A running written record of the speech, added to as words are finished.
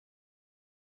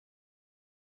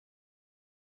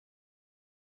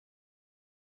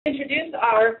Introduce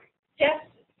our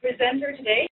guest presenter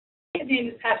today. His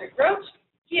name is Patrick Roach.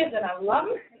 He is an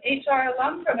alum, an HR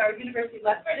alum from our University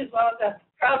of Lethbridge, as well as a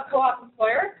proud co-op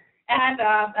employer and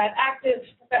an active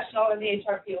professional in the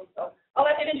HR field. So I'll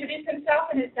let him introduce himself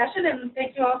and his session, and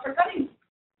thank you all for coming.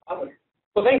 Awesome.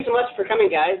 Well, thanks so much for coming,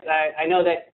 guys. I know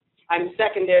that I'm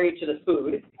secondary to the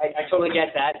food. I totally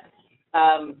get that.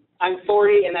 I'm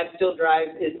 40, and that still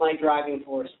is my driving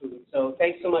force, food. So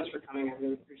thanks so much for coming. I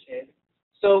really appreciate it.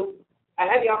 So I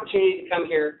had the opportunity to come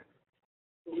here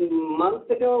a month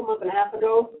and a half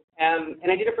ago, and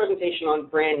I did a presentation on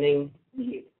branding,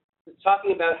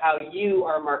 talking about how you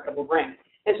are a marketable brand.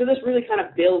 And so this really kind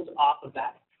of builds off of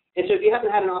that. And so if you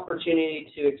haven't had an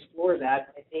opportunity to explore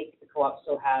that, I think the co-op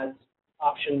still has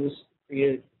options for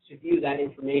you to view that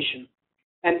information.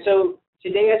 And so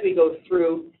today as we go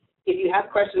through, if you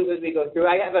have questions as we go through,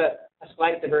 I have a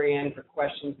slide at the very end for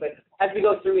questions, but as we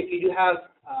go through, if you do have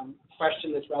a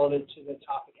question that's relevant to the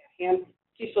topic at hand,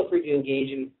 please feel free to engage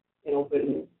in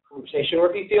open conversation. Or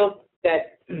if you feel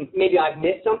that maybe I've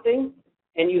missed something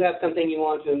and you have something you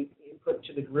want to input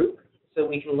to the group so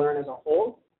we can learn as a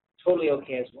whole, totally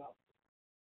okay as well.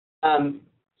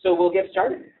 So we'll get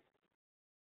started.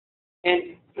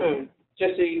 And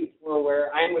just so you are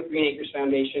aware, I am with Green Acres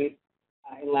Foundation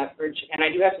in Lethbridge, and I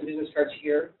do have some business cards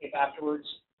here. If afterwards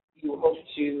you hope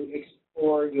to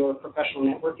explore your professional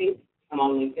networking, I'm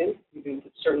on LinkedIn. You can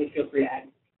certainly feel free to add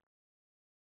me.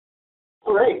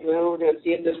 All right, well, we're going to see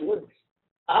if this works.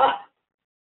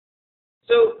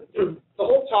 So the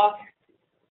whole talk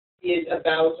is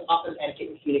about office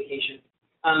etiquette and communication.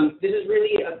 This is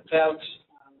really about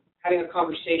having a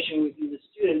conversation with you, the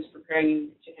students, preparing you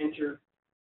to enter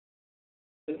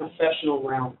the professional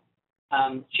realm,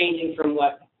 changing from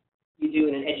what you do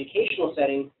in an educational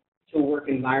setting to a work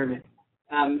environment.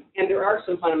 And there are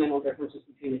some fundamental differences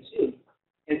between the two.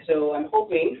 And so I'm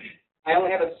hoping, I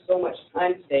only have so much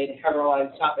time today to cover all of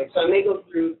these topics, so I may go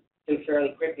through them fairly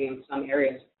quickly in some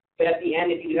areas. But at the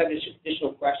end, if you do have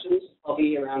additional questions, I'll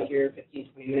be around here 15,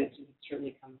 20 minutes. You can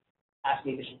certainly come ask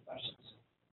me additional questions.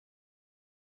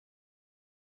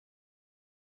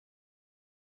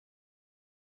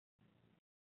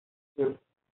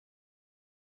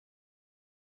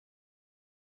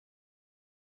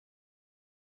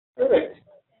 Perfect.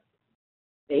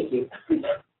 Thank you.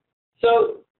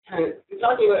 So we're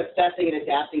talking about assessing and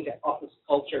adapting to office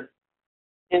culture.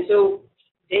 And so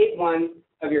day one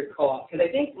of your co-op, because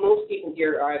I think most people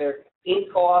here are either in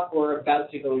co-op or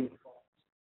about to go into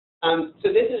co-op.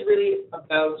 So this is really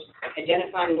about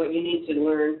identifying what you need to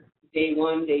learn day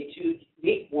one, day two,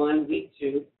 week one, week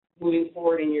two, moving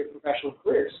forward in your professional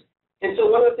careers. And so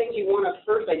one of the things you want to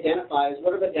first identify is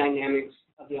what are the dynamics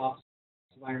of the office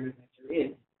environment that you're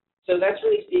in. So that's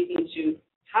really speaking to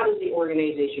how does the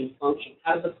organization function?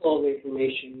 How does the flow of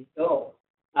information go?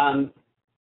 The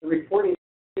reporting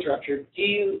structure,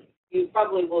 you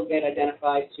probably will get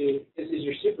identified to, this is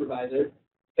your supervisor,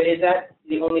 but is that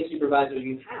the only supervisor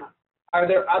you have? Are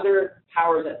there other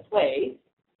powers at play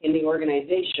in the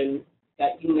organization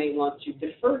that you may want to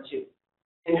defer to?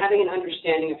 And having an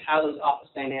understanding of how those office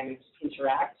dynamics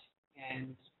interact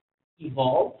and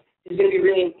evolve is going to be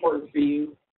really important for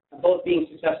you, both being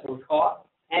successful in co-op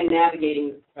and navigating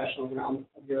the professional realm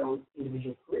of your own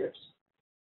individual careers.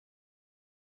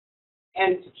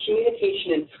 And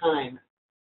communication and time.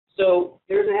 So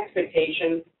there's an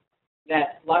expectation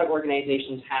that a lot of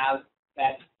organizations have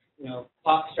that,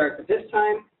 clock starts at this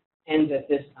time, ends at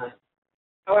this time.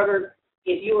 However,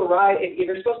 if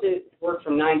you're supposed to work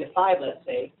from 9 to 5, let's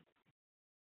say,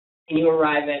 and you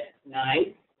arrive at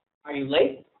 9, are you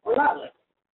late or not late?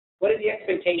 What is the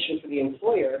expectation for the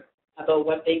employer about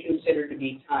what they consider to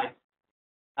be time?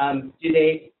 Do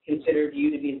they consider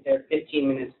you to be there 15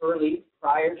 minutes early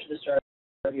prior to the start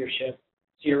of your shift,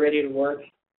 so you're ready to work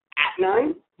at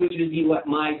 9, which would be what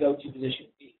my go-to position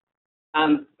would be.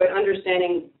 But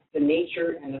understanding the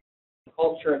nature and the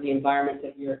culture of the environment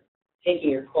that you're taking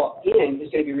your call in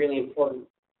is going to be really important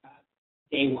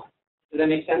day one. Does that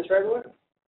make sense for everyone?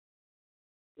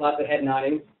 Lots of head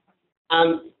nodding.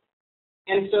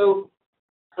 And so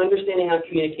understanding how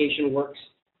communication works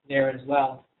there as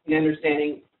well, and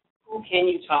understanding who can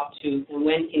you talk to and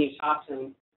when can you talk to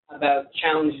them about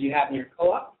challenges you have in your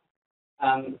co-op,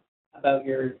 about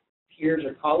your peers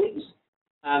or colleagues,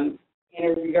 and in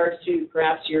regards to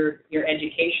perhaps your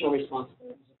educational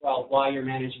responsibilities as well while you're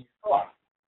managing your co-op.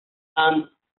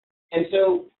 And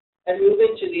so as we move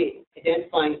into the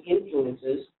identifying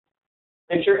influences,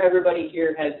 I'm sure everybody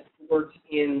here has worked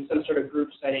in some sort of group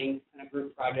setting and a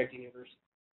group project in university.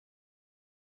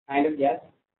 Kind of, yes?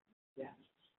 Yeah.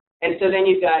 And so then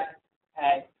you've got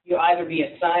you'll either be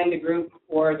assigned a group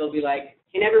or they'll be like,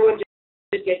 can everyone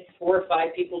just get 4 or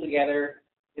 5 people together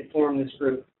and form this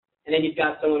group? And then you've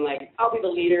got someone like, I'll be the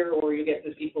leader, or you get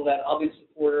the people that I'll be the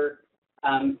supporter,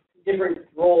 different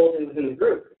roles within the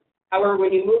group. However,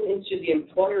 when you move into the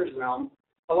employer's realm,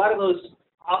 a lot of those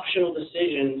optional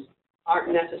decisions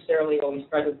aren't necessarily always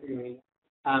present for you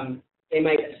anymore. They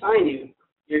might assign you,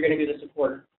 you're going to be the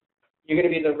supporter. You're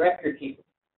going to be the record keeper.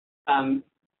 And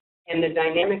the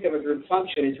dynamic of a group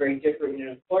function is very different in an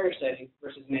employer setting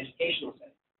versus an educational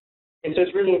setting. And so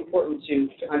it's really important to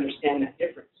understand that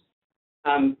difference.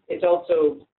 It's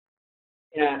also,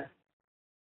 in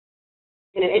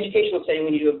an educational setting,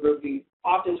 when you do a group,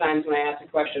 oftentimes when I ask a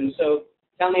question, so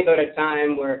tell me about a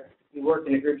time where you worked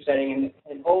in a group setting,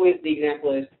 and always the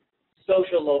example is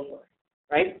social loafer,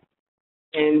 right?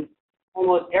 And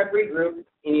almost every group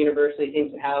in university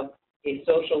seems to have a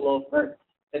social loafer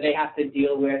that they have to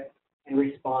deal with and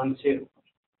respond to.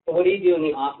 But what do you do in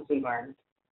the office environment?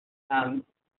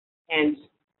 And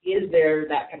is there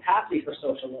that capacity for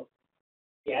social loafer?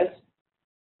 Yes.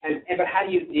 But how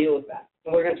do you deal with that?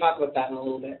 And we're going to talk about that in a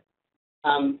little bit.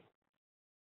 And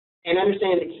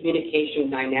understanding the communication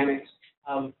dynamics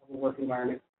of a work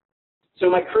environment. So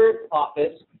my current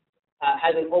office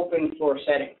has an open floor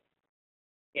setting.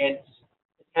 It's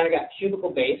kind of got cubicle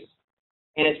base,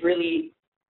 and it's really,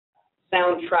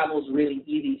 sound travels really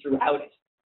easy throughout it.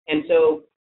 And so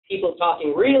people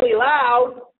talking really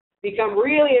loud become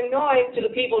really annoying to the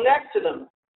people next to them.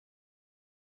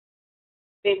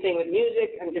 Same thing with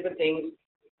music and different things.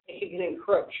 It can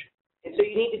encroach. And so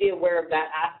you need to be aware of that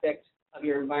aspect of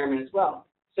your environment as well.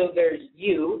 So there's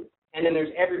you, and then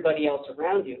there's everybody else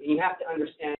around you. And you have to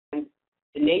understand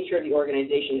the nature of the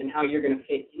organization and how you're going to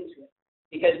fit into it.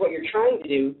 Because what you're trying to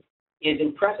do is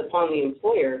impress upon the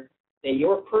employer that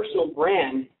your personal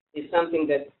brand is something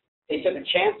that they took a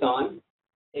chance on,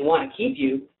 they want to keep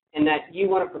you, and that you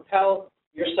want to propel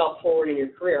yourself forward in your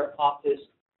career off this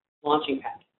launching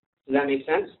pad. Does that make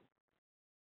sense?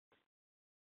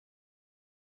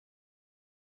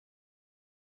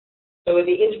 So with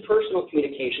the interpersonal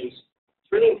communications,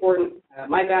 it's really important.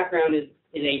 My background is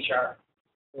HR.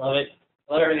 Love it.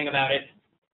 Love everything about it.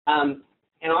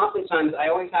 And oftentimes, I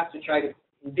always have to try to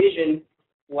envision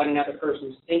what another person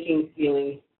is thinking,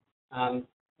 feeling,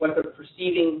 what they're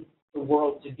perceiving the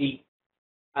world to be.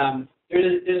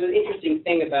 There's an interesting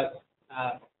thing about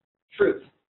truth.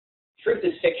 Truth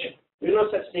is fiction. There's no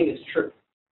such thing as truth.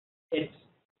 It's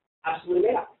absolutely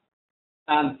made up.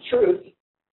 Truth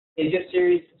is just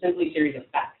simply a series of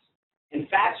facts. And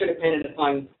facts are dependent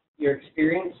upon your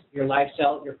experience, your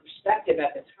lifestyle, your perspective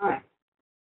at the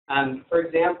time. For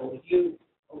example, if you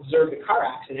observe a car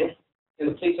accident and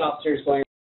the police officer is going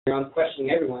around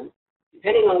questioning everyone,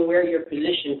 depending on where your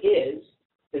position is,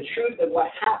 the truth of what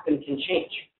happened can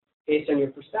change based on your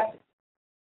perspective.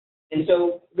 And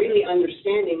so really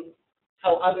understanding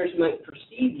how others might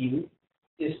perceive you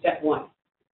is step one,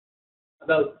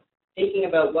 about thinking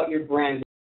about what your brand is,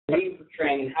 what are you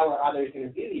portraying, and how are others going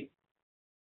to view you.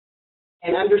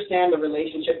 And understand the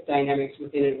relationship dynamics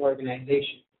within an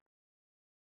organization.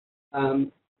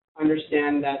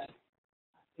 Understand that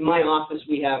in my office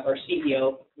we have our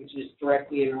CEO, which is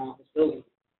directly in our office building.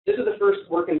 This is the first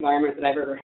work environment that I've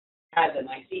ever had that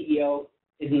my CEO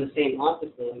is in the same office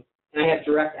building, and I have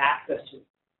direct access to it.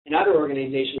 In other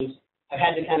organizations, I've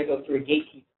had to kind of go through a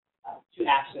gatekeeper to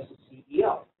access the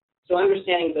CEO. So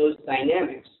understanding those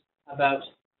dynamics about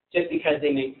just because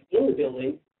they may be in the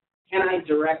building, can I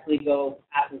directly go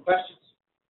ask them questions?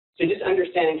 So just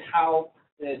understanding how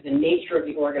the nature of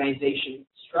the organization is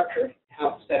structured,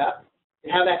 how it's set up,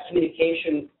 and how that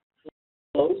communication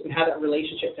flows, and how that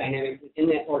relationship dynamic within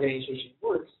that organization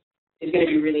works is going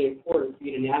to be really important for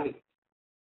you to navigate.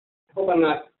 I hope I'm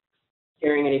not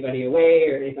scaring anybody away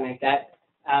or anything like that.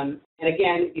 And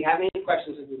again, if you have any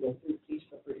questions as we go through, please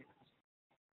feel free to ask.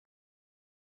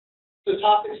 So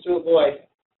topics to avoid,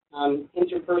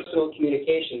 interpersonal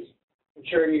communications. I'm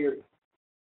sure you're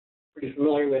pretty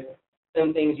familiar with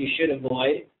some things you should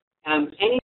avoid.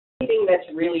 Anything that's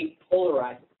really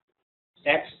polarizing,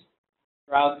 sex,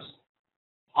 drugs,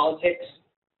 politics,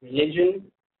 religion,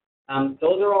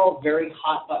 those are all very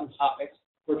hot button topics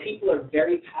where people are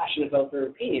very passionate about their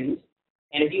opinions,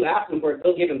 and if you ask them for it,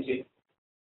 they'll give them to you.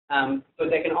 But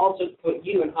they can also put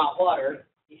you in hot water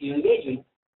if you engage in them,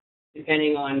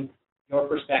 depending on your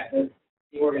perspective,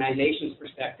 the organization's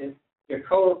perspective, your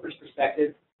coworker's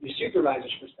perspective, your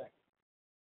supervisor's perspective.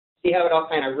 See how it all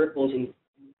kind of ripples and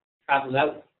travels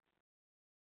out.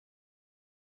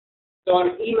 So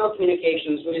on email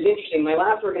communications, what is interesting, my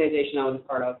last organization I was a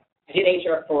part of, I did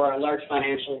HR for a large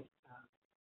financial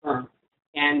firm.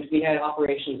 and we had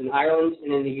operations in Ireland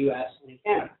and in the U.S. and in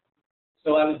Canada.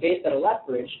 So I was based out of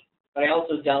Lethbridge, but I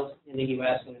also dealt in the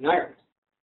U.S. and in Ireland.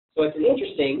 So what's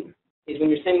interesting is when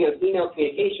you're sending out email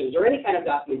communications or any kind of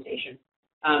documentation,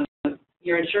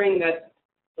 you're ensuring that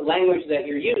the language that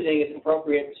you're using is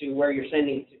appropriate to where you're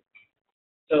sending it to.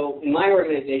 So in my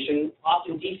organization,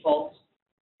 often defaults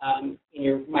in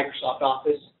your Microsoft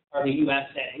Office are the U.S.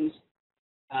 settings.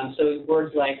 So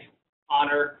words like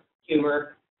honor,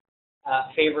 humor,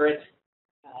 favorite,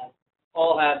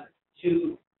 all have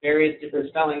two various different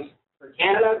spellings for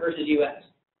Canada versus U.S.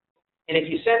 And if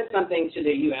you send something to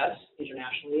the U.S.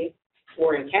 internationally,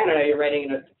 or in Canada, you're writing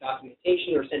a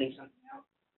documentation or sending something out,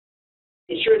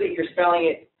 ensure that you're spelling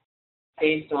it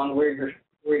based on where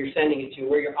you're sending it to,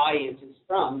 where your audience is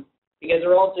from, because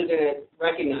they're also going to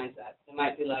recognize that. They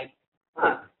might be like,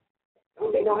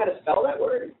 don't they know how to spell that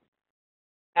word?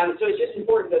 So it's just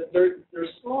important that they're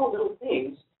small little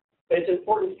things, but it's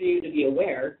important for you to be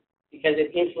aware because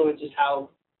it influences how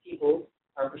people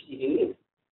are perceiving you.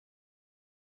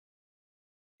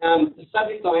 The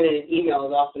subject line in an email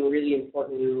is often really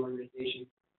important in an organization.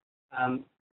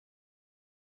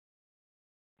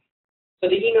 So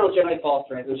the emails generally follow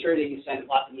threads. I'm sure that you send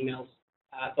lots of emails,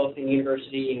 both in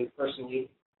university and personally,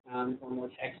 or more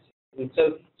text. And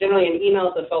so generally an email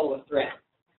is a follow a thread.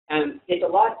 It's a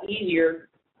lot easier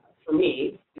for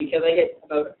me because I get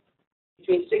about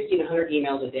between 60 and 100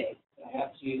 emails a day that I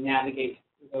have to navigate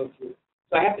and go through.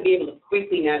 So I have to be able to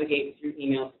quickly navigate through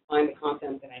emails to find the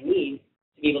content that I need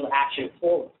to be able to action it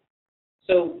forward.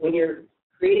 So when you're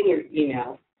creating your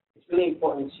email, it's really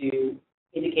important to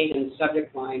indicate in the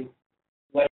subject line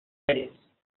what it is.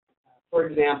 For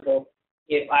example,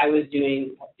 if I was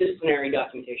doing a disciplinary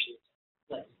documentation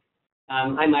list,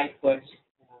 I might put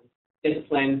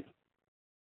discipline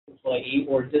employee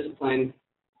or discipline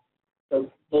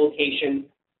location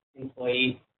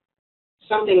employee,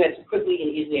 something that's quickly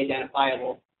and easily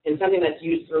identifiable, and something that's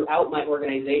used throughout my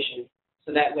organization,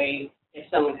 so that way if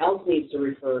someone else needs to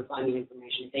refer or find the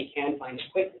information, they can find it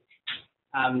quickly.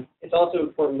 It's also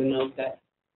important to note that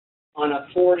on a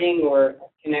forwarding or a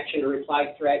connection or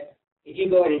reply thread, if you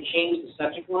go in and change the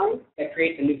subject line, that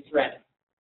creates a new thread.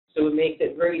 So it makes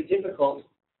it very difficult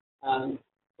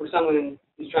for someone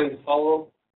who's trying to follow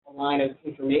a line of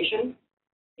information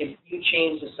if you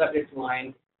change the subject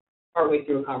line partway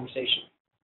through a conversation.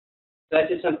 So that's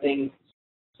just something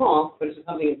small, but it's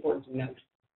something important to note.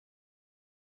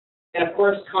 And of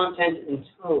course, content and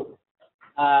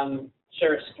tone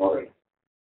share a story.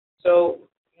 So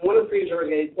in one of the previous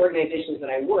organizations that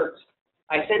I worked,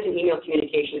 I sent an email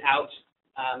communication out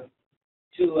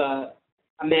to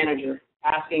a manager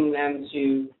asking them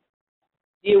to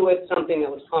deal with something that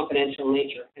was confidential in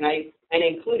nature. And I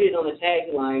included on the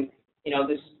tagline,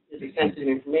 this is sensitive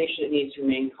information. It needs to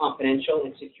remain confidential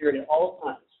and secured at all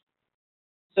times.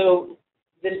 So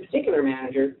this particular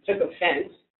manager took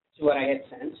offense to what I had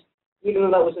sent, even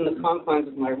though that was in the confines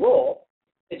of my role.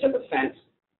 They took offense,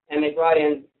 and they brought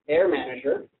in their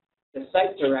manager, the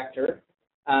site director,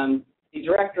 the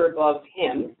director above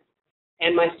him,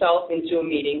 and myself into a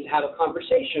meeting to have a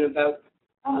conversation about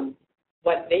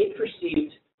what they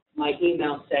perceived my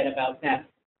email said about them.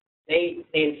 They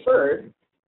inferred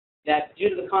that due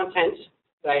to the content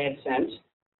that I had sent,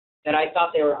 that I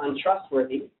thought they were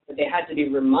untrustworthy, that they had to be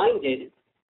reminded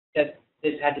that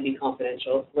this had to be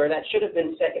confidential, where that should have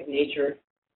been second nature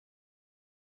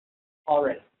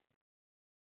already.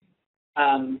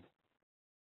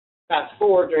 Fast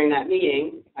forward during that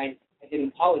meeting, I didn't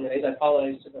apologize. I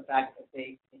apologized to the fact that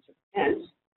they took offense,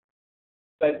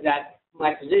 but that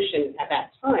my position at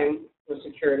that time was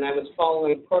secured, and I was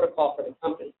following protocol for the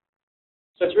company.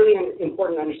 So it's really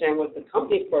important to understand what the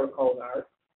company protocols are,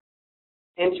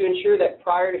 and to ensure that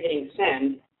prior to hitting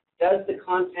send, does the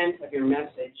content of your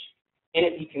message can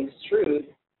it be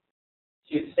construed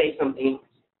to say something else?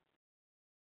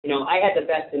 I had the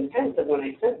best intent of when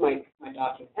I sent my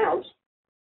document out,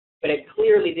 but it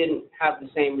clearly didn't have the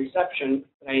same reception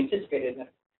that I anticipated.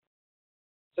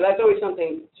 So that's always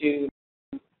something to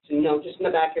know, just in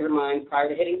the back of your mind prior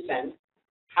to hitting send.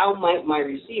 How might my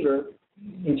receiver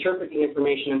interpret the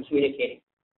information I'm communicating?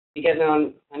 Because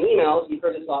on emails, you've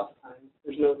heard this lots of times,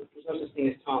 there's no such thing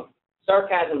as tone.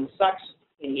 Sarcasm sucks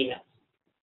in emails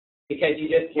because you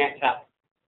just can't tell.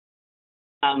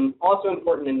 Also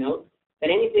important to note that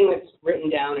anything that's written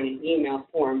down in an email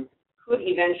form could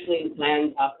eventually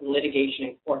land up in litigation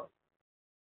in court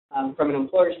from an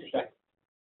employer's perspective.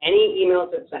 Any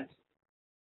emails that's sent.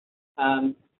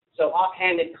 So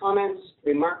offhanded comments,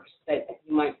 remarks that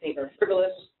you might think are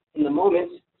frivolous in the moment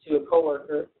to a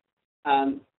coworker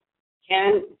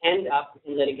can end up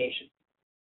in litigation.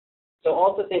 So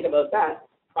also think about that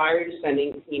prior to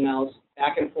sending emails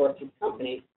back and forth to the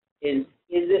company. Is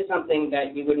this something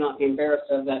that you would not be embarrassed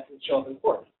of that would show up in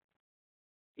court?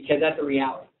 Because that's a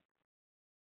reality.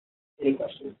 Any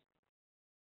questions?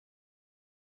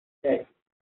 Okay.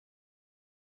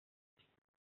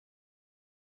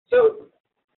 So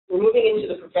we're moving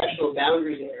into the professional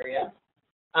boundaries area,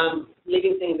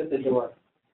 leaving things at the door.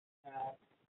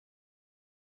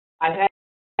 I've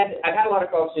had a lot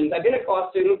of college students. I've been a college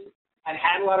student. I've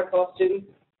had a lot of college students.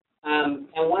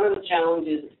 And one of the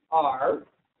challenges are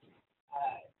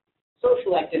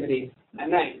social activities at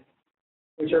night,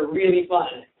 which are really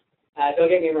fun. Don't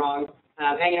get me wrong.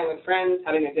 Hanging out with friends,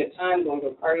 having a good time, going to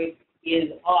a party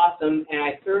is awesome, and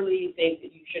I thoroughly think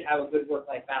that you should have a good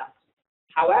work-life balance.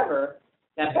 However,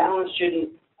 that balance shouldn't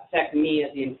affect me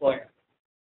as the employer.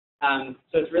 So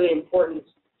it's really important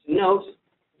to note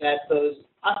that those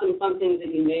awesome fun things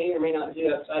that you may or may not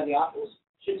do outside the office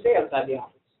should stay outside the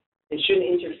office. It shouldn't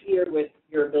interfere with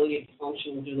your ability to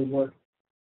function and do the work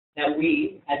that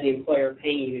we, as the employer, are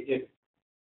paying you to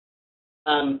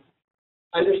do.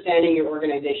 Understanding your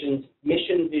organization's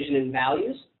mission, vision, and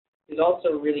values is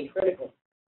also really critical.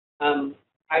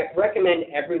 I recommend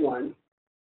everyone,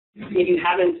 if you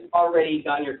haven't already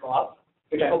gotten your co-op,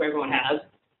 which I hope everyone has,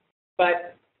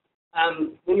 but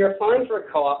when you're applying for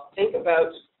a co-op, think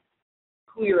about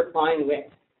who you're applying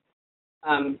with.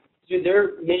 Do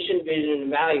their mission, vision, and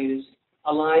values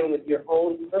align with your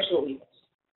own personal ethos?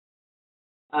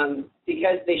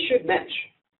 Because they should match.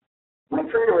 My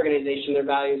current organization, their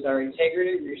values are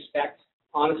integrity, respect,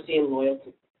 honesty, and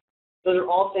loyalty. Those are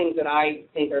all things that I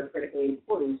think are critically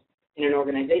important in an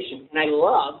organization. And I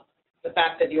love the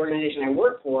fact that the organization I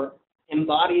work for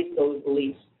embodies those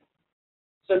beliefs.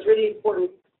 So it's really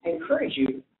important. I encourage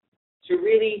you to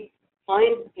really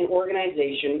find an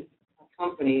organization, a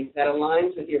company that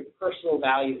aligns with your personal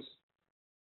values.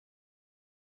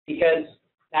 Because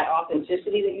that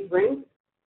authenticity that you bring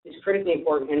is critically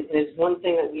important, and it's one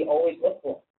thing that we always look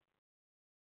for.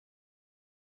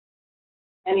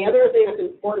 And the other thing that's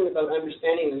important about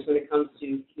understanding this when it comes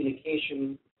to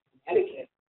communication etiquette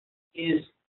is,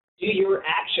 do your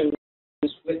actions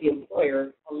with the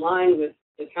employer align with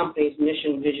the company's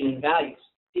mission, vision, and values?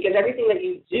 Because everything that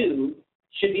you do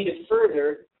should be to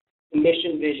further the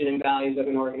mission, vision, and values of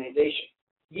an organization.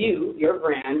 You, your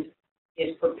brand,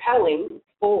 is propelling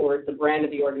forward the brand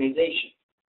of the organization.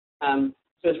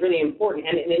 So it's really important.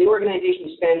 And the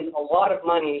organization spends a lot of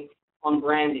money on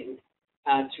branding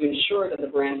to ensure that the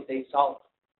brand stays solid.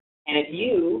 And if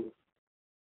you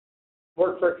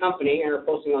work for a company and are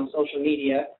posting on social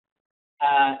media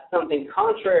something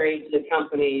contrary to the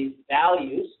company's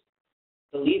values,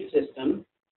 belief system,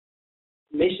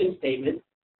 mission statement,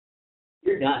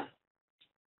 you're done.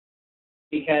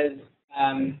 Because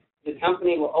the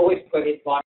company will always put its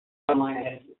bottom line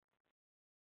ahead of you.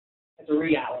 That's a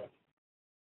reality.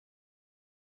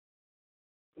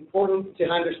 Important to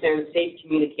understand safe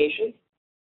communication.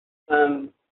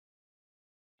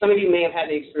 Some of you may have had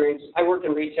the experience. I worked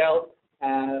in retail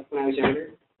when I was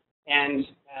younger, and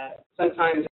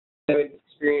sometimes I would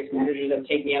experience managers that would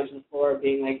take me out to the floor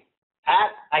being like,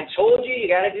 Pat, I told you, you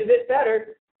got to do this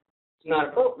better. It's not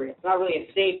appropriate. It's not really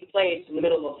a safe place in the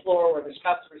middle of a floor where there's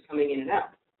customers coming in and out.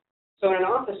 So in an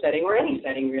office setting, or any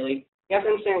setting really, you have to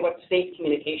understand what's safe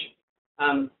communication.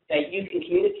 That you can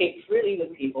communicate freely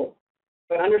with people,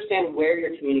 but understand where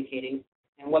you're communicating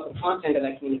and what the content of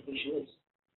that communication is.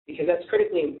 Because that's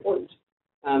critically important,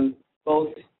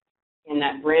 both in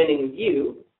that branding of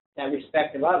you, that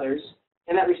respect of others,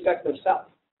 and that respect of self.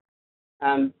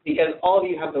 Because all of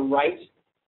you have the right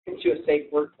to a safe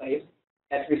workplace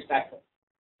that's respectful,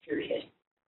 period.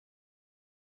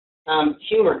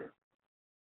 Humor.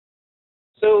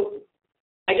 So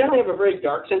I generally have a very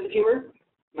dark sense of humor.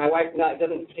 My wife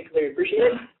doesn't particularly appreciate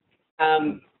it.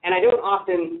 And I don't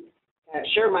often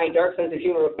share my dark sense of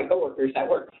humor with my coworkers at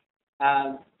work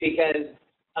because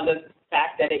of the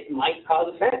fact that it might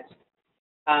cause offense.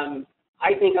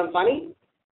 I think I'm funny,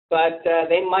 but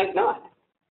they might not.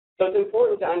 So it's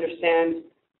important to understand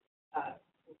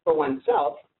for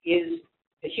oneself, is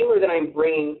the humor that I'm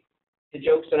bringing, the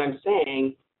jokes that I'm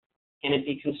saying, can it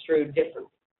be construed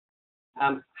differently?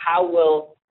 How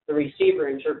will the receiver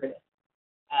interpret it?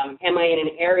 Am I in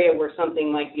an area where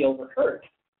something might be overheard?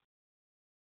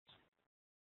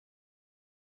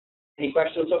 Any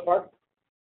questions so far?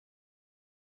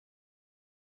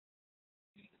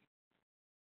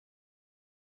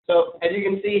 So as you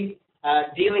can see,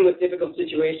 dealing with difficult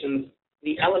situations,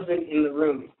 the elephant in the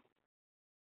room.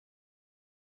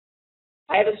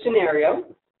 I have a scenario. I'm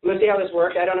going to see how this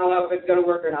works. I don't know if it's going to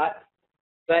work or not,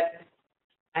 but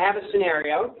I have a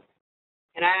scenario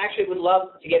and I actually would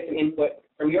love to get some input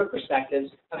from your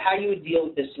perspectives of how you would deal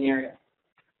with this scenario.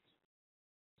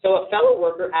 So a fellow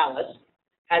worker, Alice,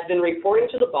 has been reporting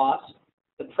to the boss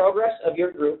the progress of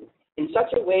your group in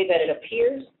such a way that it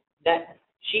appears that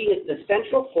she is the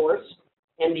central force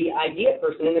and the idea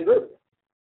person in the group.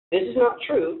 This is not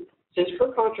true, since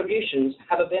her contributions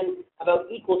have been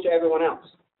about equal to everyone else.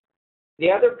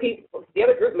 The other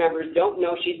group members don't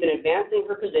know she's been advancing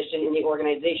her position in the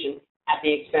organization at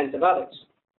the expense of others,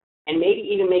 and maybe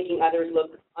even making others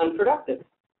look unproductive.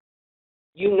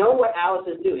 You know what Alice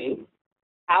is doing.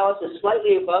 Alice is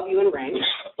slightly above you in rank.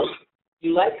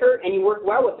 You like her and you work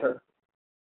well with her.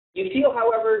 You feel,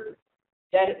 however,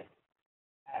 that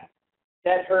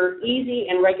her easy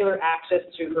and regular access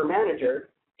to her manager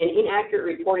and inaccurate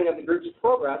reporting of the group's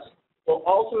progress will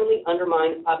ultimately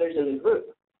undermine others in the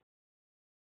group.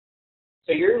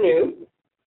 So you're new.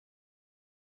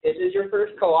 This is your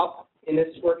first co-op in this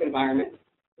work environment.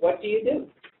 What do you do?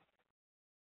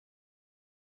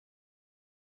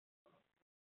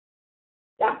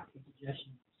 Yeah.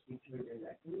 Suggestion to speak to her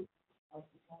directly about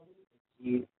the problem,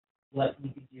 see what you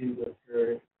could do with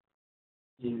her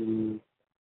to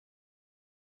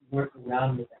work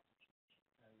around with that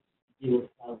situation, deal with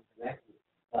the problem directly,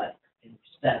 but in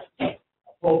respect,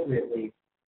 appropriately,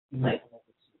 you might come up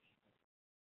with a solution.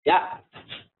 Yeah,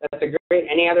 that's a great.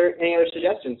 Any other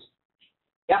suggestions?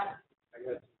 Yeah. I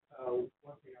guess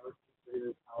one thing I would consider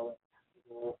is how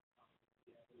accessible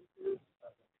the evidence is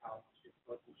of how much it's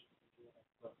what we should be doing.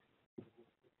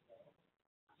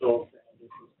 So the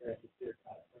evidence is very clear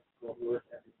cut. Let's go work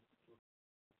everything.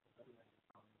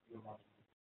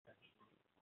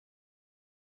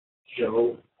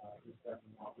 Show this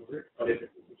doesn't want to work, but if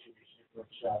it's a situation which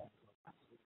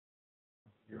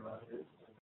you're on it,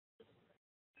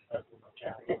 that's what I'm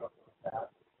chatting about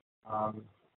that.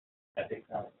 I think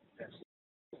that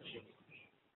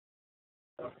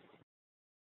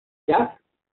Yeah.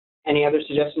 Any other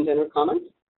suggestions and or comments?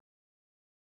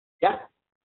 Yeah.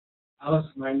 Alice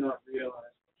might not realize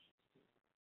what she's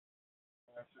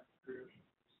doing.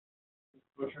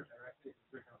 Push her directly to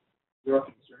bring up your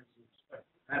concerns and respect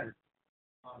the matter.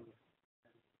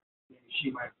 Maybe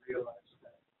she might realize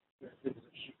that there are things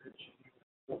that she could change,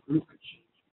 the group could change.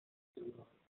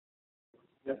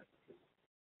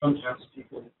 Sometimes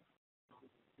people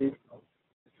think of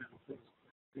the kind of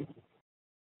things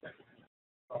that can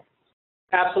help.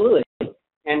 Absolutely.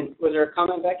 And was there a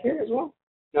comment back here as well?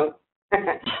 No.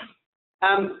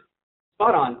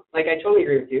 Spot on. Like, I totally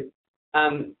agree with you.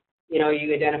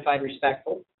 You identified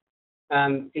respectful.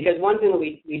 Because one thing that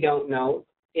we don't know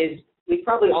is we've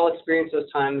probably all experienced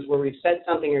those times where we've said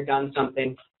something or done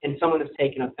something and someone has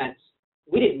taken offense.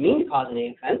 We didn't mean to cause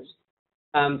any offense,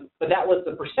 but that was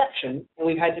the perception, and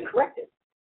we've had to correct it.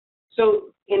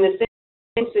 So in the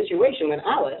same situation with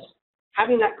Alice,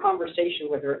 having that conversation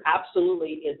with her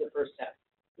absolutely is the first step.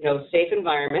 Safe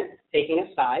environment, taking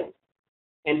a side,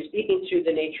 and speaking to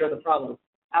the nature of the problem.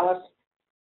 Alice,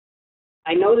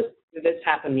 I noticed that this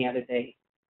happened the other day.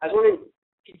 I was wondering,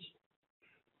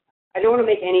 I don't want to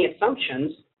make any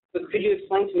assumptions, but could you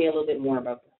explain to me a little bit more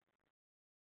about that?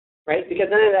 Right? Because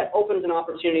then that opens an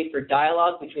opportunity for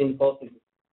dialogue between both of you.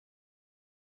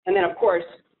 And then, of course,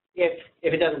 if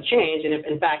it doesn't change, and if,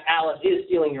 in fact, Alice is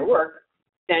stealing your work,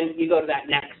 then you go to that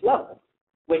next level,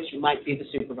 which might be the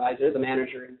supervisor, the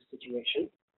manager in the situation,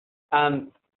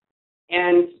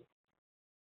 and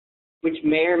which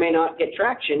may or may not get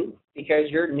traction because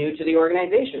you're new to the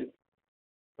organization,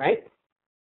 right?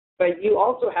 But you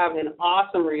also have an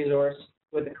awesome resource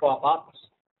with the co-op office.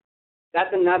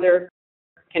 That's another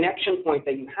connection point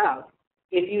that you have.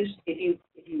 If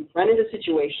you run into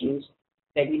situations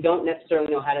that you don't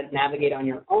necessarily know how to navigate on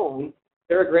your own,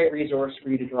 they're a great resource for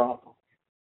you to draw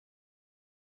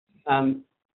upon.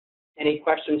 Any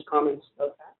questions, comments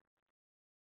about that?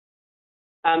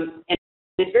 And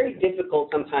it's very difficult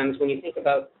sometimes when you think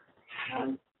about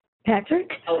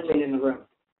Patrick? elephant in the room.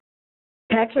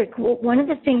 Patrick, one of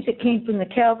the things that came from the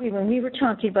Calvary when we were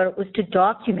talking about it was to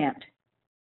document.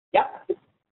 Yep.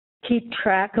 Keep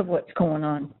track of what's going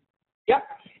on. Yep.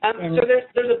 So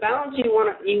there's a balance you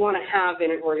want to have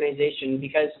in an organization,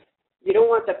 because you don't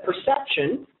want the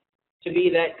perception to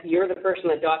be that you're the person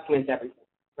that documents everything,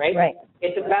 right? Right.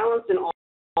 It's a balance in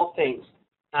all things.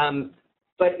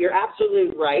 But you're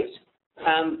absolutely right.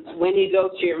 When you go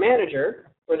to your manager,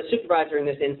 or the supervisor in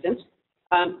this instance,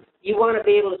 you want to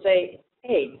be able to say,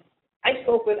 hey, I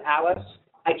spoke with Alice.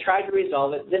 I tried to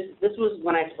resolve it. This was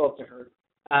when I spoke to her.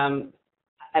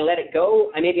 I let it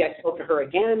go. Maybe I spoke to her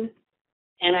again,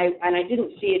 and I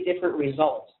didn't see a different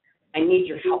result. I need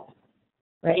your help.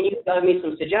 Right. And you give me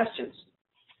some suggestions.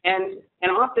 And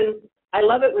often I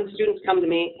love it when students come to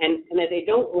me and that they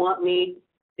don't want me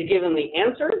to give them the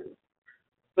answer,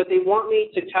 but they want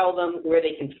me to tell them where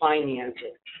they can find the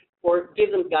answer or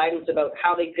give them guidance about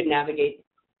how they could navigate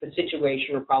the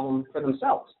situation or problem for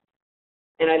themselves.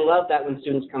 And I love that when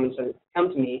students come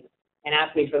to me and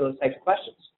ask me for those types of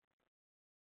questions.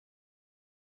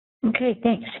 Okay,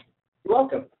 thanks. You're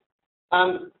welcome.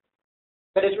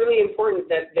 But it's really important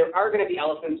that there are going to be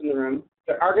elephants in the room.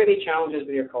 There are going to be challenges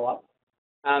with your co-op.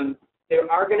 There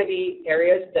are going to be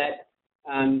areas that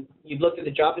you've looked at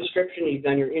the job description, you've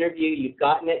done your interview, you've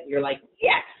gotten it, you're like,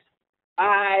 yes,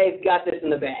 I've got this in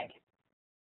the bag.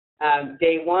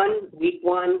 Day 1, week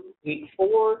 1, week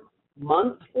 4,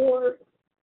 month 4,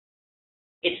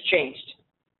 it's changed.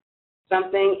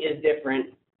 Something is different,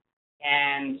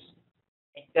 and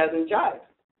it doesn't jive.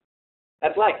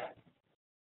 That's life.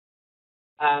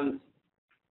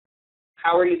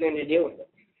 How are you going to deal with it?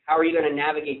 How are you going to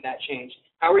navigate that change?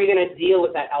 How are you going to deal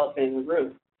with that elephant in the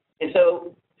room? And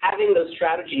so having those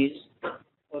strategies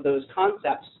or those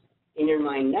concepts in your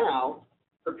mind now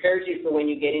prepares you for when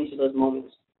you get into those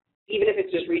moments. Even if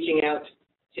it's just reaching out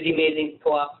to the amazing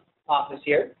co-op office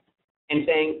here and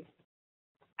saying,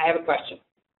 I have a question.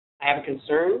 I have a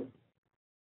concern.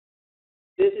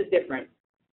 This is different.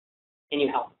 Can you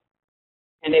help?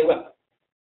 And they will.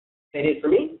 They did for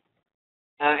me.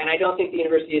 And I don't think the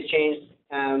university has changed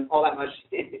all that much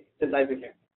since I've been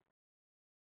here.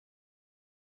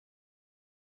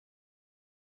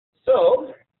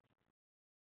 So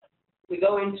we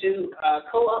go into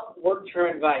co-op work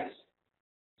term advice.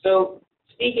 So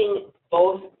speaking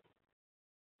both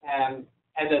as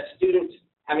a student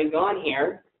having gone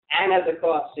here and as a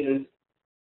co-op student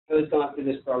who has gone through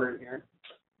this program here,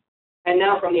 and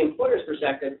now from the employer's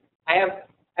perspective, I have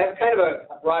kind of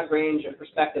a broad range of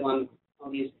perspective on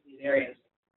these areas.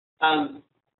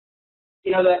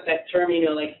 You know, that term, you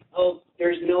know, like, oh,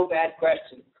 there's no bad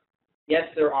questions. Yes,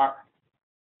 there are.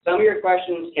 Some of your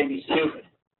questions can be stupid.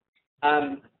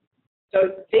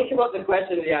 So think about the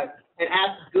questions you have and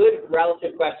ask good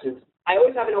relative questions. I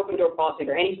always have an open door policy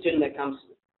for any student that comes to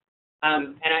me.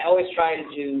 And I always try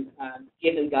to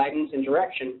give them guidance and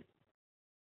direction.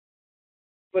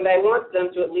 But I want them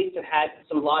to at least have had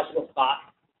some logical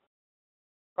thought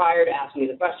prior to asking me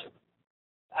the question.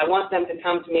 I want them to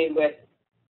come to me with,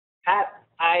 Pat,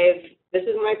 this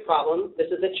is my problem, this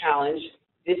is a challenge,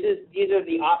 these are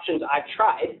the options I've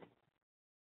tried.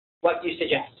 What do you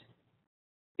suggest?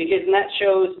 Because that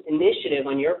shows initiative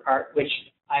on your part, which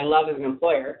I love as an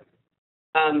employer,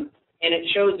 and it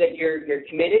shows that you're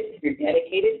committed, you're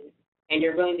dedicated, and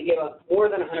you're willing to give up more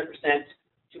than 100%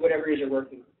 to whatever it is you're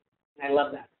working on. And I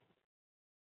love that.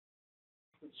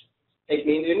 Which takes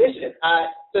me into initiative.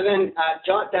 So then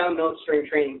jot down notes during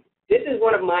training. This is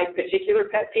one of my particular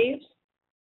pet peeves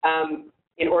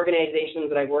in organizations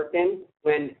that I've worked in,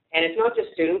 and it's not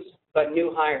just students, but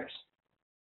new hires.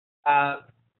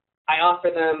 I offer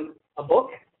them a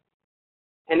book,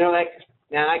 and they're like,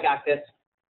 nah, I got this.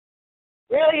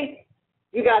 Really?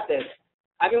 You got this.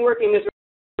 I've been working in this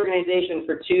organization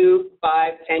for 2,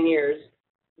 5, 10 years,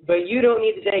 but you don't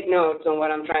need to take notes on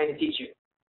what I'm trying to teach you.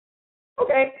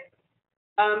 Okay.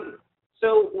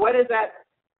 So what is that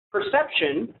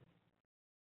perception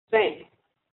saying?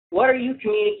 What are you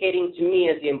communicating to me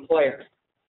as the employer?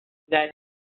 That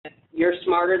you're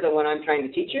smarter than what I'm trying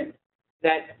to teach you?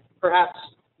 That perhaps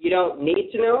you don't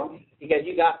need to know because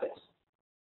you got this?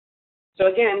 So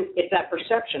again, it's that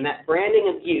perception, that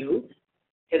branding of you,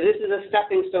 because this is a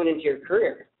stepping stone into your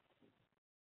career.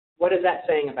 What is that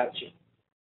saying about you?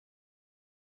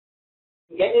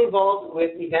 Get involved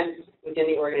with events within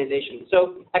the organization.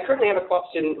 So I currently have a co-op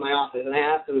student in my office, and I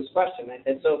asked them this question. I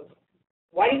said, so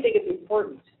why do you think it's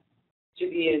important to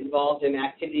be involved in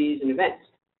activities and events?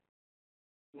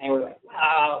 And they were like,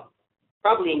 wow,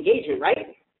 probably engagement,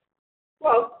 right?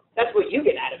 Well, that's what you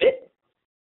get out of it.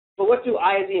 But what do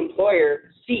I, as the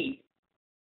employer, see?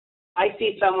 I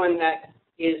see someone that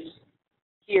is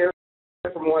here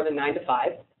for more than 9 to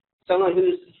 5, someone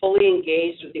who's fully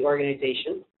engaged with the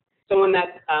organization, someone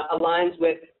that aligns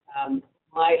with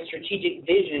my strategic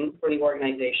vision for the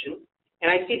organization,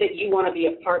 and I see that you want to be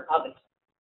a part of it.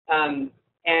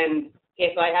 And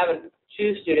if I have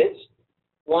 2 students,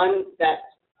 one that's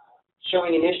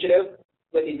showing initiative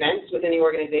with events within the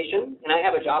organization, and I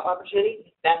have a job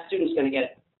opportunity, that student's going to get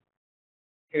it.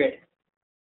 Period.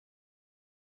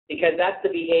 Because that's the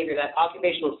behavior, that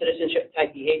occupational citizenship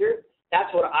type behavior,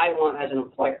 that's what I want as an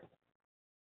employer.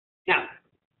 Now,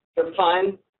 they're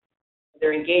fun,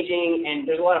 they're engaging, and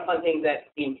there's a lot of fun things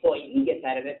that the employee gets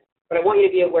out of it, but I want you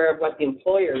to be aware of what the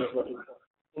employer is looking for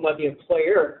and what the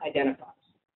employer identifies.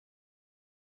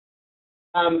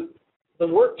 the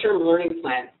work-term learning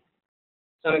plan.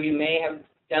 Some of you may have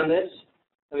done this,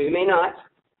 some of you may not.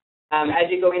 As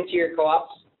you go into your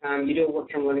co-ops, you do a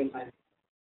work-term learning plan.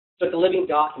 So it's a living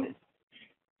document.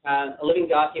 A living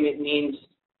document means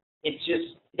it's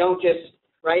just, don't just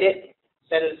write it,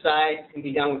 set it aside, and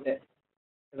be done with it.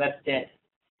 So that's dead.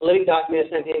 A living document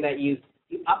is something that you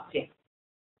update,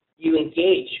 you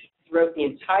engage throughout the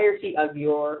entirety of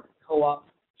your co-op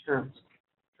term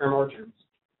or terms.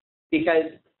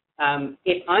 Because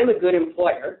if I'm a good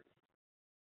employer,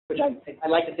 which I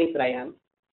like to think that I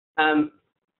am,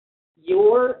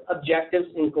 your objectives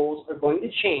and goals are going to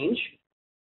change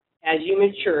as you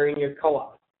mature in your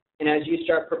co-op and as you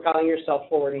start propelling yourself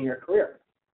forward in your career.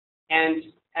 And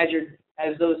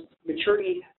as those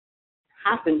maturity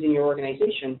happens in your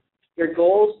organization, your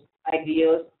goals,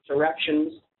 ideas,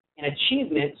 directions, and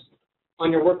achievements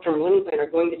on your work-term learning plan are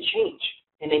going to change,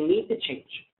 and they need to change.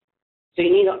 So you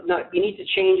need to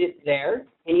change it there,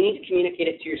 and you need to communicate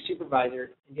it to your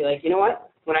supervisor and be like, you know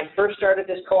what? When I first started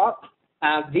this co-op,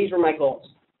 these were my goals.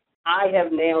 I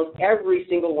have nailed every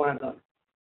single one of them.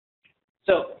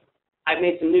 So I've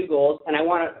made some new goals, and I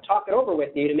want to talk it over with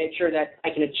you to make sure that I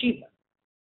can achieve them.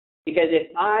 Because if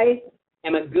I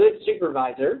am a good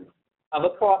supervisor of a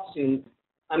co-op student,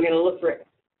 I'm going to look for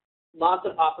lots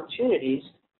of opportunities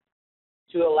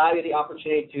to allow you the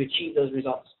opportunity to achieve those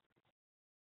results.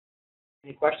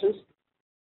 Any questions?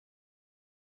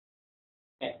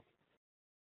 Okay.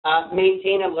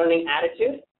 Maintain a learning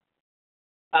attitude.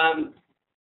 On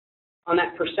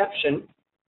that perception,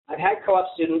 I've had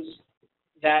co-op students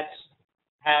that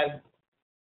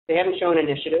haven't shown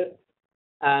initiative.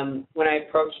 When I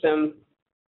approach them,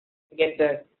 I get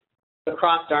the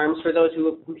crossed arms. For those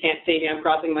who can't see me, I'm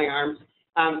crossing my arms.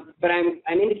 But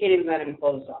I'm indicating that I'm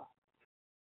closed off.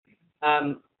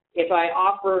 If I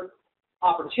offer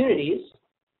opportunities,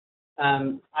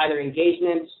 either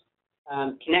engagements,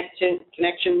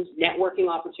 connections, networking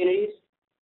opportunities,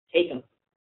 take them.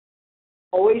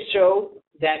 Always show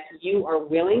that you are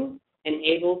willing and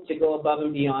able to go above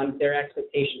and beyond their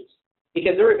expectations,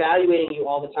 because they're evaluating you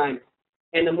all the time.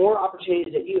 And the more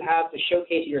opportunities that you have to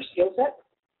showcase your skill set,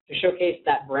 to showcase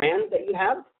that brand that you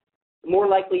have, the more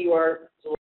likely you are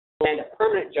to land a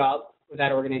permanent job with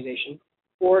that organization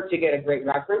or to get a great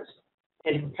reference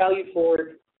and to propel you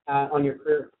forward on your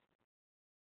career.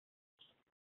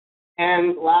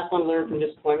 And last one, learn from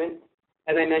disappointment.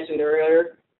 As I mentioned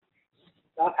earlier,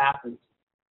 stuff happens.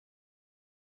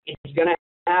 It's going to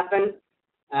happen.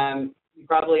 You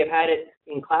probably have had it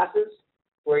in classes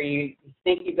where you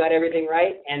think you've got everything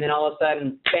right, and then all of a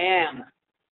sudden, bam,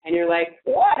 and you're like,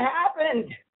 what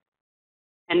happened?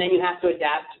 And then you have to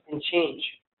adapt and change.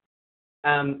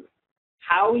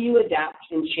 How you adapt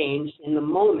and change in the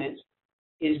moment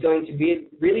is going to be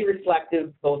really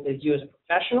reflective both as you as a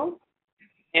professional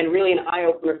and really an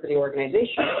eye-opener for the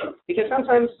organization. Because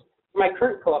sometimes, for my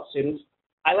current co-op students,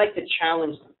 I like to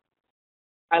challenge them.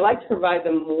 I like to provide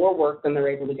them more work than they're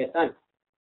able to get done,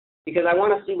 because I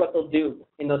want to see what they'll do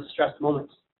in those stressed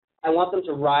moments. I want them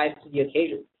to rise to the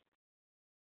occasion.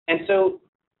 And so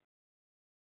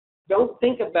don't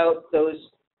think about those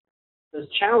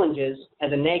challenges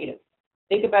as a negative.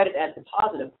 Think about it as a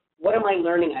positive. What am I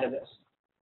learning out of this?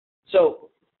 So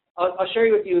I'll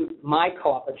share with you my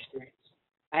co-op experience.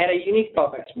 I had a unique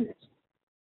co-op experience.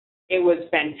 It was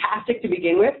fantastic to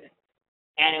begin with,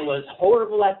 and it was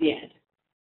horrible at the end.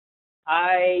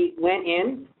 I went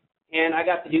in, and I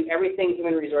got to do everything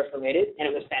human resource related, and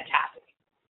it was fantastic.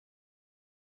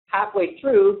 Halfway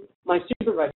through, my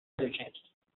supervisor changed,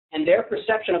 and their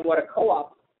perception of what a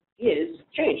co-op is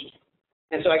changed.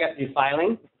 And so I got to do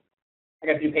filing. I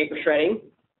got to do paper shredding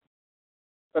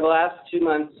for the last 2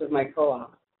 months of my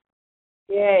co-op.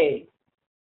 Yay.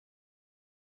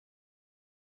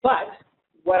 But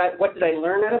what did I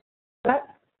learn out of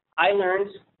that? I learned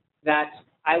that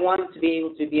I wanted to be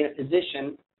able to be in a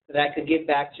position that I could give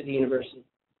back to the university,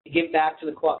 to give back to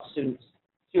the co-op students,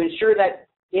 to ensure that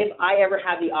if I ever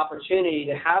had the opportunity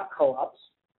to have co-ops,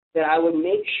 that I would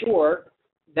make sure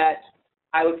that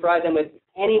I would provide them with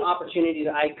any opportunity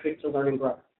that I could to learn and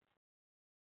grow.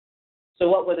 So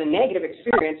what was a negative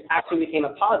experience actually became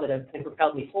a positive and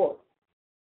propelled me forward.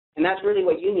 And that's really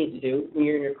what you need to do when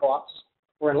you're in your co-ops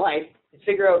or in life, is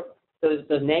figure out those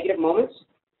negative moments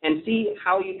and see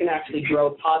how you can actually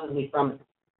grow positively from it.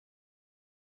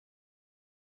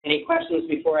 Any questions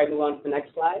before I move on to the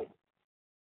next slide?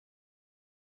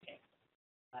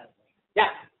 Yeah.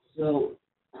 So,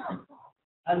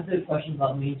 I have a question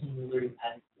about maintaining the learning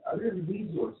attitude. Are there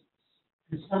resources?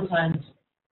 Because sometimes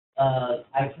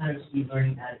I kind of see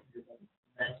learning attitude as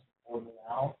meant for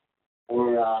morale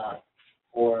or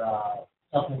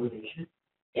self-motivation.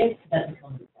 If that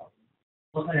becomes a problem,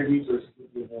 what kind of resources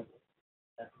would be available?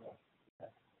 That's all.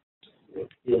 It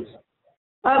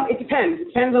depends. It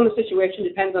depends on the situation.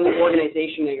 Depends on the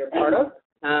organization that you're part of.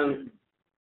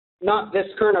 Not this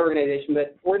current organization,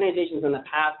 but organizations in the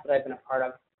past that I've been a part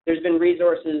of. There's been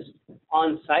resources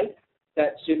on site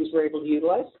that students were able to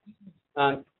utilize.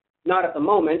 Not at the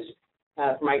moment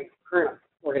for my current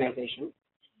organization,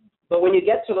 but when you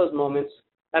get to those moments,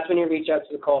 that's when you reach out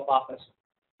to the co-op office,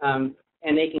 and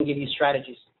they can give you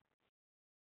strategies.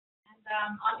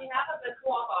 And on behalf of the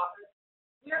co-op office,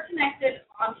 we are connected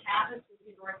on campus with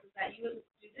resources that you as a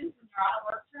student, when you're on a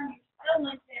work term, you still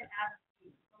linked in as a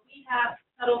student. So we have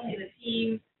not only the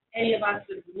team, any of us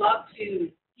would love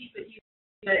to speak with you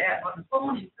on the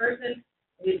phone, in person.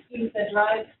 We have students that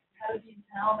drive out of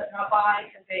town that drop by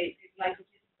because they'd like to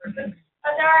see in person.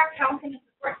 But there are counseling and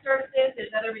support services,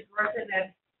 there's other resources,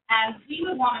 and we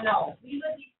would want to know. We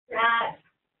would be sad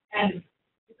and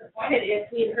disappointed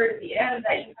if we had heard at the end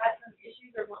that you had some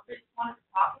issues or just wanted to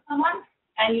talk to someone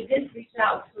and you didn't reach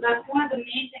out. So that's one of the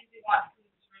main things we want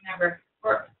students to remember.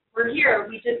 We're here.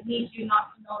 We just need you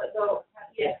not to know that they'll have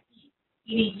ESP.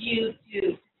 We need you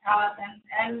to tell us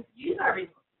and use our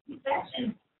resources.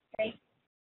 Sessions. Okay.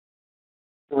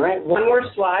 All right, one more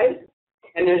slide,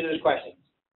 and there's questions.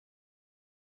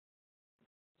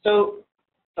 So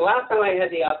the last time I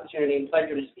had the opportunity and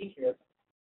pleasure to speak here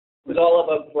was all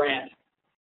about brand.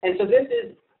 And so this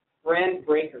is brand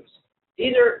breakers.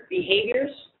 These are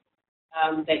behaviors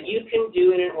that you can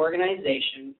do in an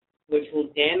organization which will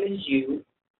damage you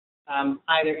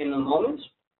either in the moment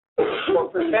or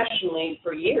professionally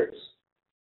for years,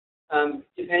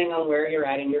 depending on where you're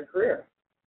at in your career.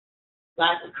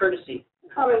 Lack of courtesy.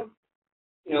 Common,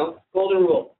 golden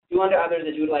rule. Do unto others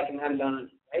as you would like and have them done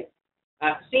unto you,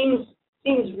 right? Seems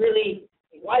really,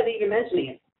 why is he even mentioning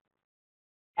it?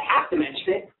 I have to mention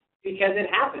it because it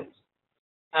happens.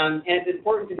 And it's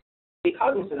important to be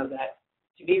cognizant of that,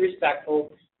 to be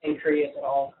respectful and courteous at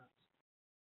all times.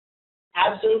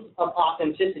 Absence of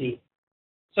authenticity.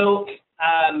 So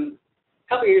a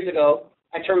couple of years ago,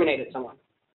 I terminated someone.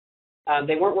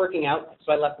 They weren't working out,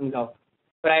 so I let them go.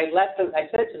 But I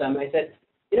said to them, I said,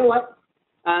 you know what?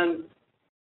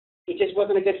 It just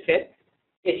wasn't a good fit.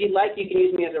 If you'd like, you can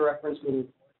use me as a reference moving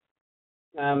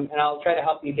forward. And I'll try to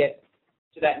help you get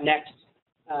to that next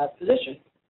position.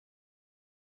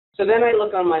 So then I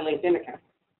look on my LinkedIn account,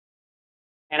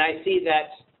 and I see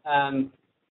that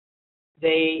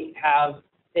they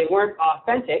weren't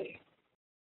authentic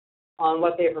on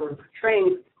what they were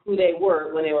portraying, who they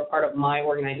were when they were part of my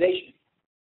organization.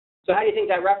 So how do you think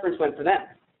that reference went for them?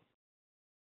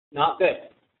 Not good.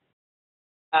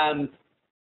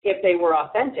 If they were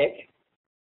authentic,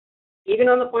 even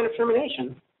on the point of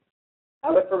termination, I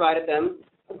would have provided them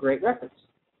a great reference.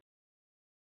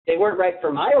 They weren't right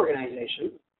for my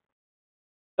organization,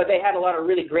 but they had a lot of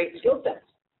really great skill sets.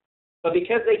 But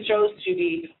because they chose to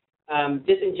be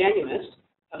disingenuous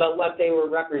about what they were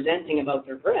representing about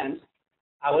their brand,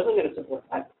 I wasn't going to support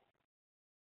that.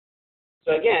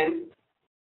 So again,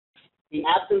 the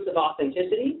absence of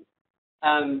authenticity,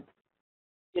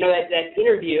 that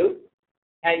interview,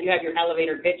 you have your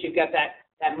elevator pitch, you've got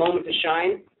that moment to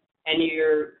shine, and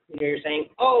you're saying,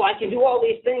 oh, I can do all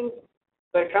these things,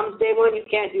 but it comes day one, you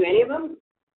can't do any of them,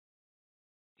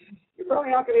 you're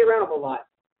probably not going to be around a whole lot.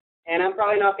 And I'm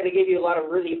probably not going to give you a lot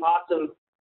of really awesome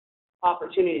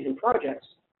opportunities and projects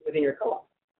within your co-op.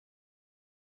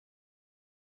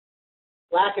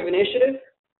 Lack of initiative.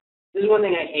 This is one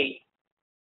thing I hate.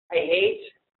 I hate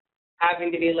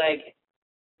having to be like,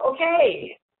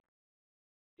 okay,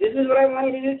 this is what I want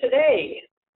you to do today.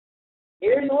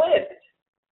 Here's the list.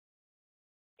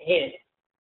 I hate it.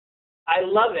 I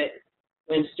love it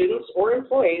when students or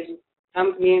employees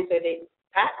come to me and say,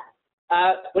 Pat,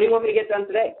 what do you want me to get done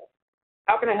today?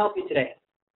 How can I help you today?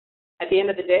 At the end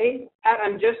of the day, Pat,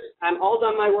 I'm all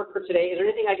done my work for today. Is there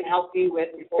anything I can help you with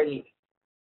before you leave?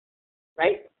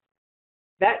 Right?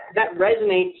 That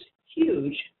resonates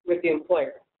huge with the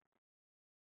employer.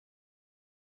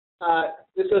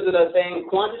 This goes without saying,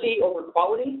 quantity over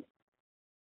quality.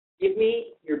 Give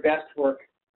me your best work.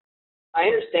 I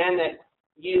understand that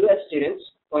you as students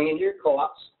going into your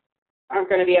co-ops aren't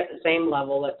going to be at the same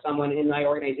level that someone in my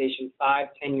organization 5,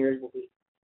 10 years will be.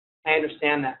 I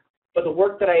understand that. But the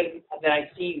work that I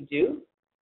see you do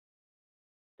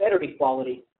better be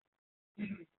quality.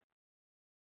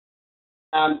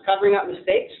 Covering up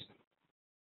mistakes.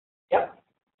 Yep,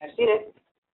 I've seen it.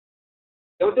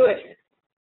 Don't do it.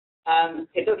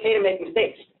 It's okay to make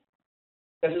mistakes.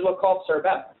 This is what co-ops are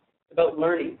about. It's about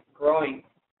learning, growing.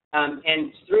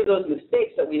 And through those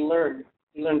mistakes that we learn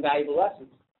valuable lessons.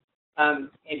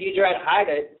 If you try to hide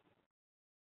it,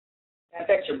 that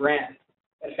affects your brand.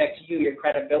 That affects you, your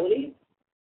credibility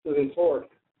moving forward.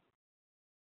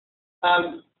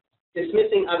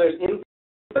 Dismissing others' input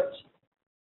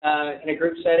in a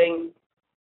group setting.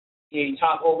 You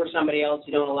talk over somebody else.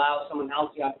 You don't allow someone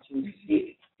else the opportunity to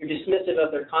speak. You're dismissive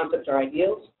of their concepts or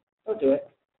ideals. Don't do it.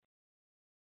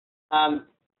 Time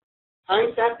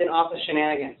theft and office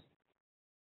shenanigans.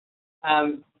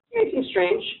 It seems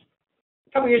strange.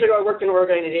 A couple years ago, I worked in an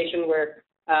organization where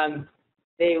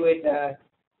they would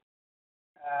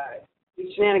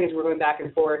these shenanigans were going back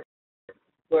and forth,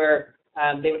 where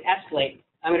they would escalate.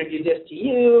 I'm going to do this to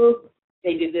you.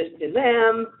 They did this to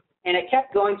them, and it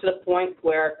kept going to the point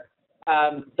where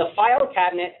the file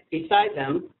cabinet beside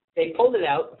them, they pulled it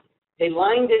out, they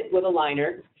lined it with a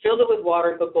liner, filled it with water,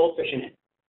 and put goldfish in it.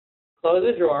 Closed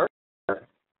the drawer,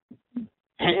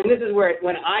 and this is where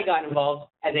when I got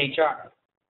involved as HR,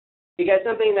 because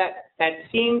something that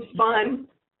seemed fun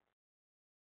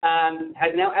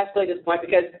has now escalated to this point,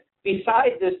 because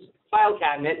beside this file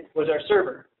cabinet was our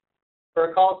server for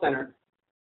a call center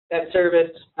that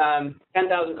serviced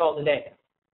 10,000 calls a day.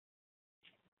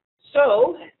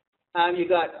 So you've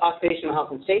got occupational health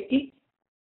and safety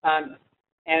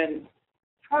and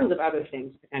tons of other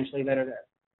things potentially that are there.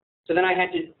 So then I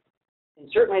had to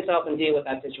insert myself and deal with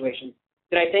that situation.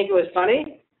 Did I think it was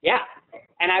funny? Yeah.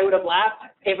 And I would have laughed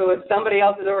if it was somebody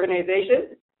else's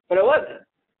organization, but it wasn't.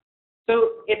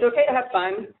 So it's okay to have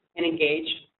fun and engage,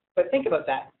 but think about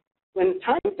that. When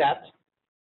time theft,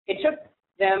 it took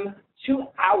them 2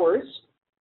 hours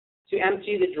to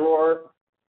empty the drawer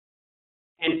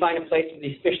and find a place for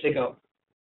these fish to go.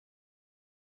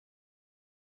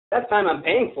 That's time I'm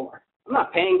paying for. I'm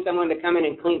not paying someone to come in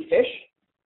and clean fish.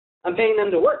 I'm paying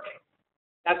them to work.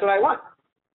 That's what I want.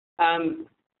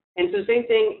 And so same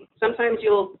thing, sometimes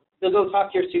you'll go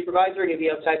talk to your supervisor and you'll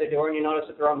be outside the door and you notice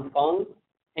that they're on the phone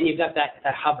and you've got that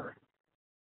hover.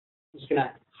 I'm just going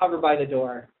to hover by the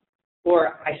door.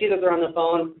 Or I see that they're on the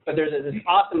phone, but there's this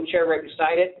awesome chair right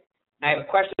beside it. And I have a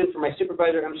question for my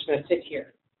supervisor. I'm just going to sit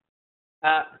here.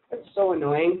 That's so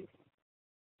annoying.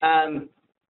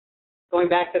 Going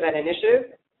back to that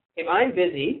initiative, if I'm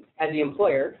busy as the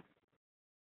employer,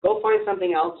 go find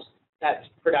something else that's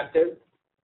productive,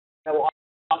 that will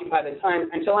occupy the time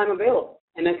until I'm available,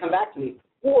 and then come back to me.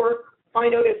 Or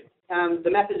find out if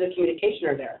the methods of communication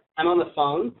are there. I'm on the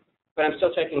phone, but I'm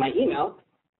still checking my email.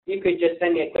 You could just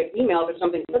send me a quick email if it's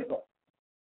something critical.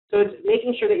 So it's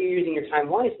making sure that you're using your time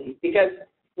wisely. Because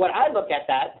when I look at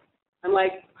that, I'm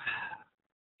like,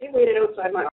 they waited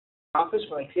outside my office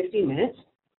for like 15 minutes.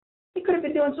 They could have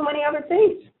been doing so many other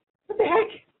things. What the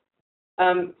heck?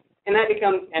 And that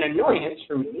becomes an annoyance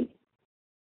for me.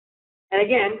 And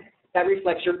again, that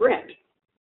reflects your brand. Does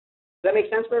that make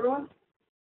sense for everyone?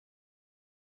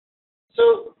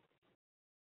 So,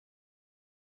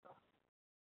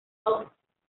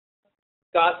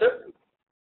 gossip.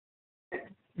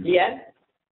 Yes.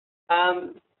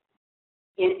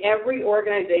 In every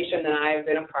organization that I have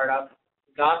been a part of,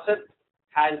 gossip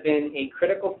has been a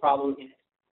critical problem in it.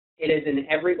 It is in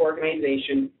every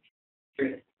organization.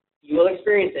 You will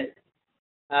experience it.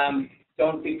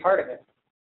 Don't be part of it.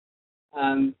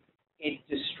 It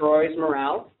destroys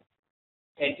morale.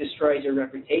 It destroys your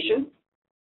reputation.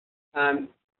 And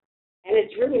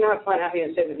it's really not fun having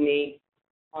to sit with me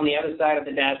on the other side of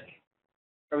the desk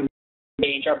from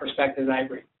the HR perspective that I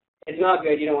bring. It's not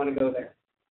good. You don't want to go there.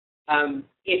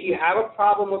 If you have a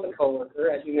problem with a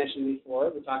coworker, as we mentioned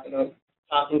before, we talked about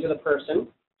talking to the person,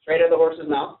 straight out of the horse's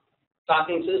mouth,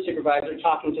 talking to the supervisor,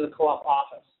 talking to the co-op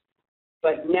office.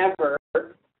 But never,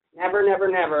 never,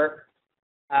 never, never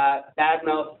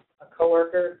badmouth a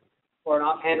coworker or an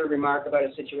offhanded remark about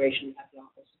a situation at the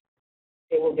office.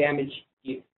 It will damage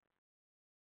you.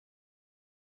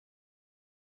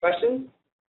 Questions?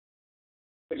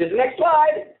 Which is the next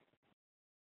slide.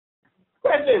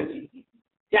 Questions?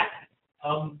 Yeah.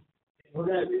 In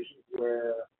organizations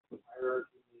where the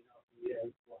hierarchy may not be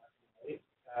as black and white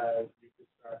as you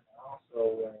described now,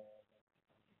 so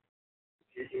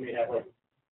you may have like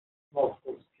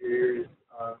multiple superiors,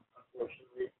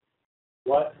 unfortunately.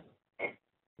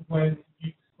 When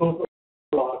you spoke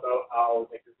a lot about how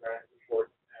like your brand is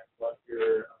important and what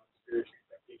your superior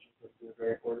expectations of you are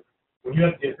very important, when you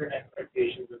have different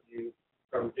expectations of you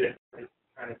from different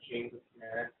kind of chains of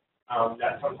command,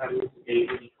 that sometimes may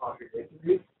be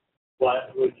contradictory.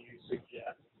 What would you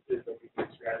suggest is a good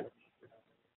strategy for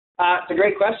that? It's a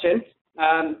great question.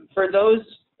 For those,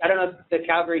 I don't know if the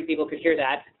Calgary people could hear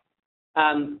that,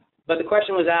 but the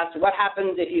question was asked, what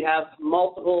happens if you have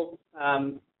multiple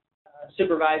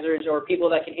supervisors or people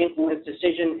that can influence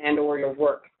decision and or your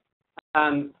work?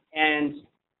 and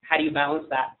how do you balance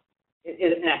that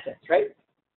in essence, right?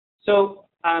 So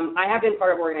I have been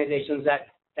part of organizations that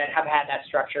have had that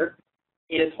structure.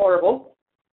 It is horrible.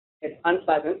 It's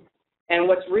unpleasant. And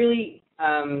what's really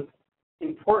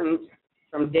important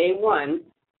from day one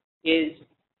is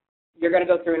you're going to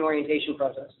go through an orientation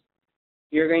process.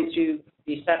 You're going to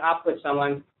be set up with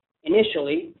someone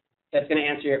initially that's going to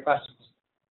answer your questions.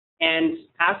 And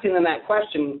asking them that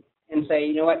question and say,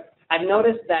 you know what, I've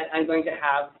noticed that I'm going to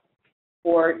have,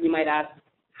 or you might ask,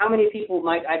 how many people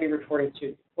might I be reporting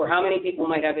to? Or how many people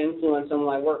might have influence on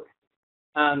my work?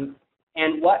 And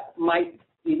what might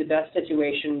be the best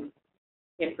situation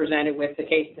if presented with the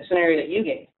scenario that you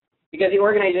gave? Because the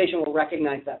organization will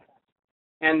recognize that.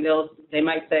 And they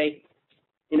might say,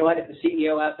 you know what, if the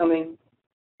CEO asks something,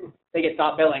 they get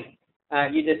stopped billing.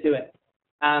 You just do it.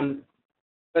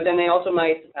 But then they also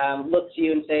might look to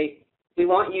you and say, we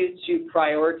want you to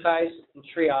prioritize and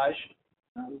triage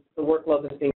the workload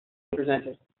that's being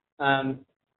presented.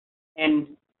 And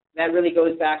that really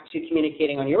goes back to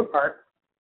communicating on your part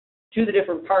to the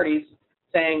different parties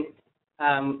saying,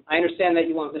 I understand that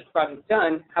you want this project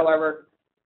done. However,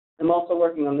 I'm also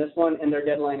working on this one, and their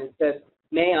deadline is this.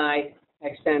 May I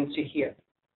extend to here?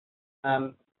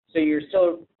 So you're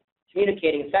still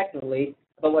communicating effectively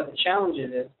about what the challenge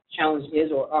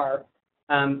is or are,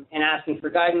 and asking for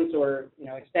guidance or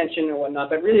extension or whatnot.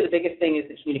 But really, the biggest thing is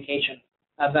the communication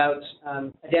about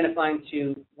identifying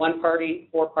to one party,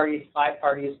 4 parties, 5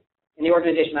 parties. In the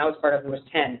organization I was part of, there was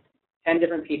 10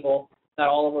 different people that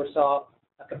all oversaw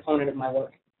a component of my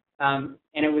work. And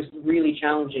it was really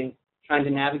challenging trying to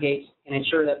navigate and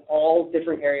ensure that all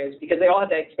different areas, because they all had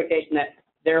the expectation that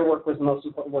their work was the most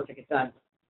important work to get done.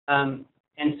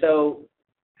 And so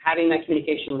having that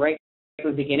communication right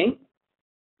from the beginning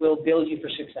will build you for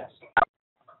success.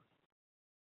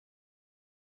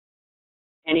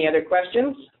 Any other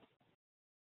questions?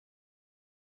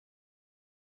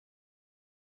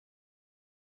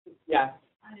 Yeah.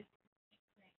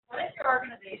 What is your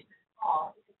organization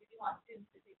called? Because if you want students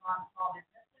to take on small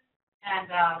businesses,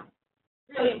 and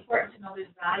really important to know there's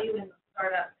value in the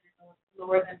startup and those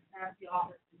lower than fancy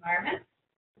office environment.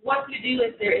 What you do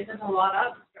is there isn't a lot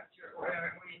of structure or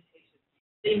orientation.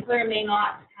 The employer may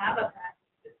not have a fancy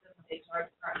system of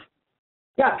HR department.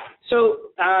 Yeah,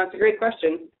 so it's a great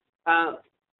question.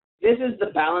 This is the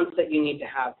balance that you need to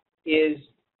have, is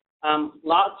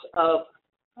lots of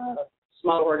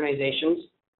small organizations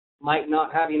might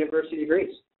not have university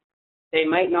degrees. They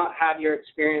might not have your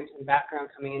experience and background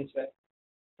coming into it.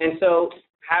 And so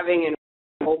having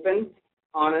an open,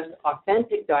 honest,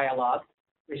 authentic dialogue,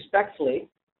 respectfully,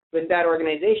 with that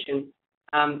organization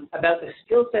about the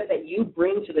skill set that you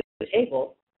bring to the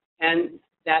table and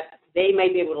that they may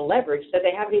be able to leverage that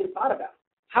they haven't even thought about.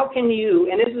 How can you,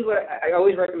 and this is what I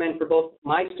always recommend for both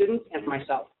my students and for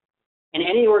myself, in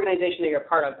any organization that you're a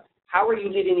part of, how are you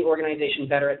leading the organization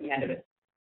better at the end of it?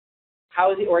 How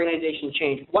has the organization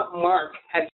changed? What mark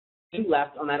have you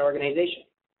left on that organization?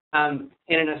 And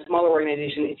in a smaller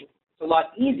organization, it's a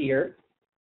lot easier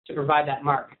to provide that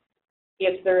mark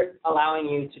if they're allowing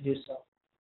you to do so.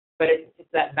 But it's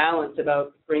that balance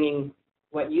about bringing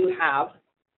what you have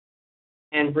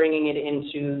and bringing it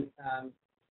into,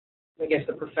 I guess,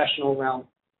 the professional realm,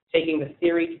 taking the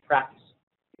theory to practice,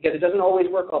 because it doesn't always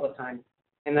work all the time,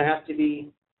 and there has to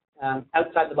be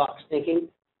outside the box thinking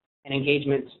and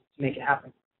engagement to make it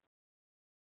happen.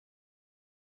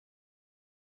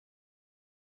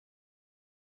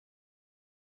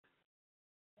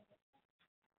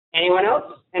 Anyone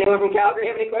else? Anyone from Calgary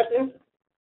have any questions?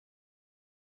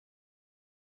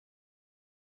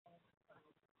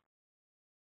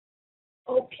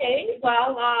 Okay,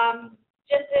 well,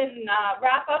 just in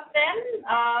wrap up then,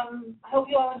 I hope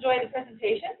you all enjoyed the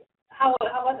presentation. How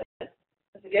was it?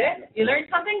 Was it good? You learned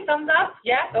something? Thumbs up?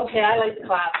 Yes? Okay, I like the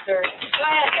clap. Sure. Go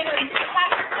ahead.